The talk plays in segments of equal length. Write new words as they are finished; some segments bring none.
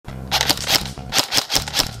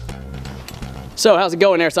So how's it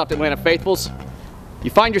going, Airsoft Atlanta faithfuls? You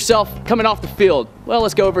find yourself coming off the field. Well,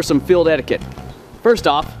 let's go over some field etiquette. First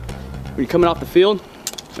off, when you're coming off the field,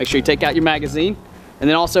 make sure you take out your magazine and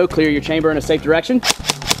then also clear your chamber in a safe direction.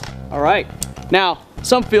 All right. Now,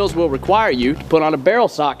 some fields will require you to put on a barrel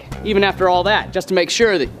sock even after all that, just to make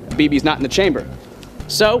sure that the BB's not in the chamber.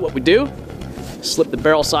 So what we do, slip the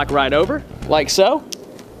barrel sock right over, like so.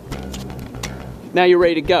 Now you're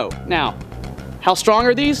ready to go. Now, how strong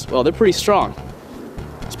are these? Well, they're pretty strong.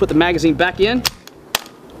 Let's put the magazine back in.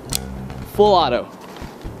 Full auto.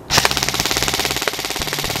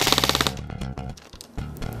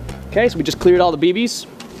 Okay, so we just cleared all the BBs.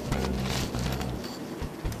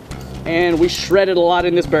 And we shredded a lot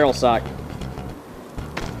in this barrel sock.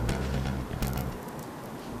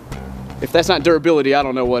 If that's not durability, I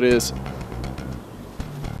don't know what is.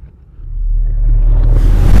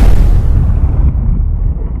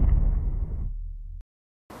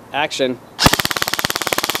 Action.